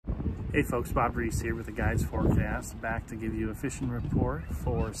Hey folks, Bob Reese here with the Guides Forecast, back to give you a fishing report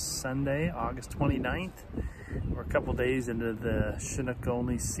for Sunday, August 29th. We're a couple days into the Chinook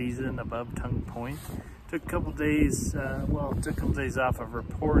only season above Tongue Point. Took a couple days, took a couple days off of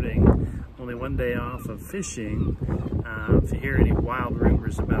reporting, only one day off of fishing. If you hear any wild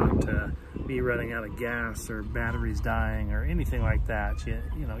rumors about me running out of gas or batteries dying or anything like that,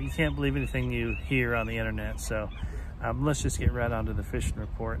 you can't believe anything you hear on the internet. So let's just get right onto the fishing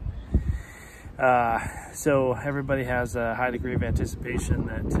report. So everybody has a high degree of anticipation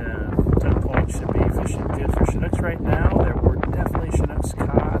that Tongue Point should be fishing good for Chinooks right now. There were definitely Chinooks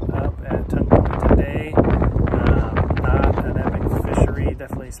caught up at Tongue Point today. Not an epic fishery,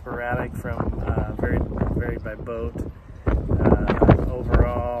 definitely sporadic from varied by boat.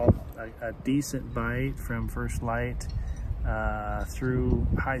 Overall, a decent bite from first light through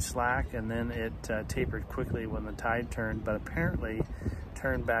high slack, and then it tapered quickly when the tide turned, but apparently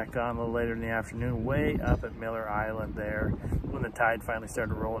turned back on a little later in the afternoon, way up at Miller Island there. When the tide finally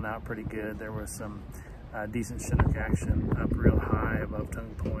started rolling out pretty good, there was some decent Chinook action up real high above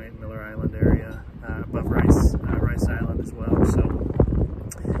Tongue Point, Miller Island area, above Rice Island as well. So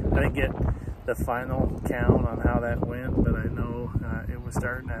I didn't get the final count on how that went, but I know it was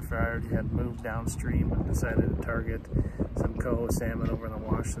starting after I already had moved downstream and decided to target some coho salmon over on the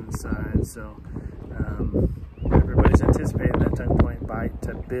Washington side. So everybody's anticipating that Tongue Point bite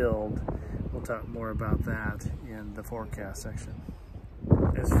to build. We'll talk more about that in the forecast section.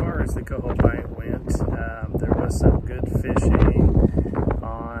 As far as the coho bite went, there was some good fishing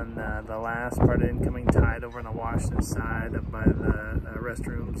on the last part of incoming tide over on the Washington side, up by the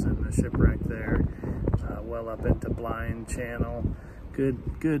restrooms and the shipwreck there, well up into Blind Channel.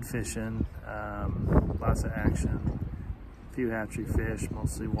 Good fishing, lots of action. A few hatchery fish,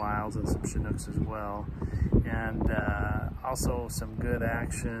 mostly wilds, and some Chinooks as well. And also some good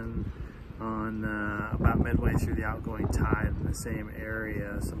action on about midway through the outgoing tide in the same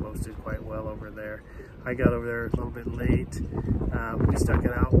area. So boats did quite well over there. I got over there a little bit late. We stuck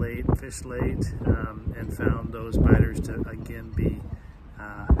it out late, fished late, and found those biters to again be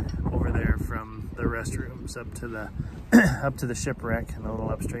over there from the restrooms up to the up to the shipwreck and a little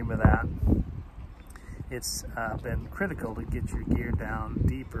upstream of that. It's been critical to get your gear down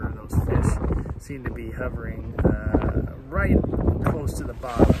deeper. Those fish seem to be hovering right close to the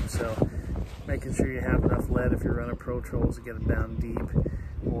bottom, so making sure you have enough lead if you're running pro trolls to get them down deep.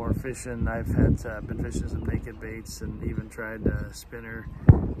 Or fishing, I've been fishing some naked baits and even tried a spinner,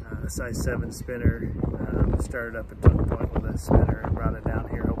 a size 7 spinner. Started up at Tongue Point with a spinner and brought it down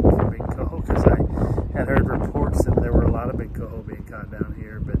here hoping for big coho, because I had heard reports that there were a lot of big coho being caught down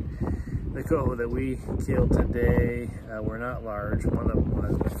here, but the coho that we killed today were not large. One of them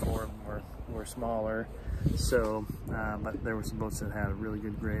was, but 4 of them were smaller. So, but there were some boats that had a really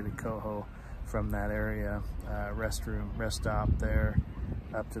good grade of coho from that area, rest stop there,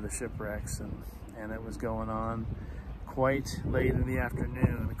 up to the shipwrecks, and it was going on quite late in the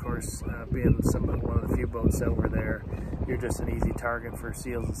afternoon. Of course, being one of the few boats that were there, you're just an easy target for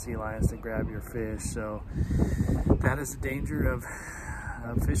seals and sea lions to grab your fish. So that is the danger of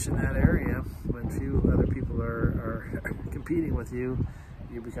fishing that area. When few other people are competing with you,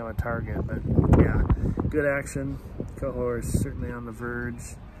 you become a target. But yeah, good action. Coho is certainly on the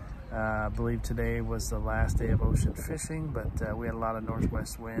verge. I believe today was the last day of ocean fishing, but we had a lot of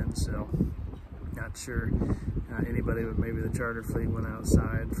northwest winds, so not sure anybody, but maybe the charter fleet went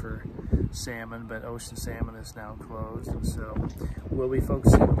outside for salmon, but ocean salmon is now closed. And so we'll be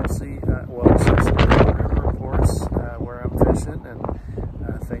focusing mostly, some river reports where I'm fishing,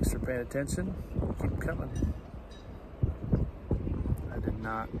 and thanks for paying attention. Keep coming. I did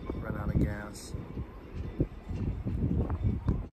not run out of gas.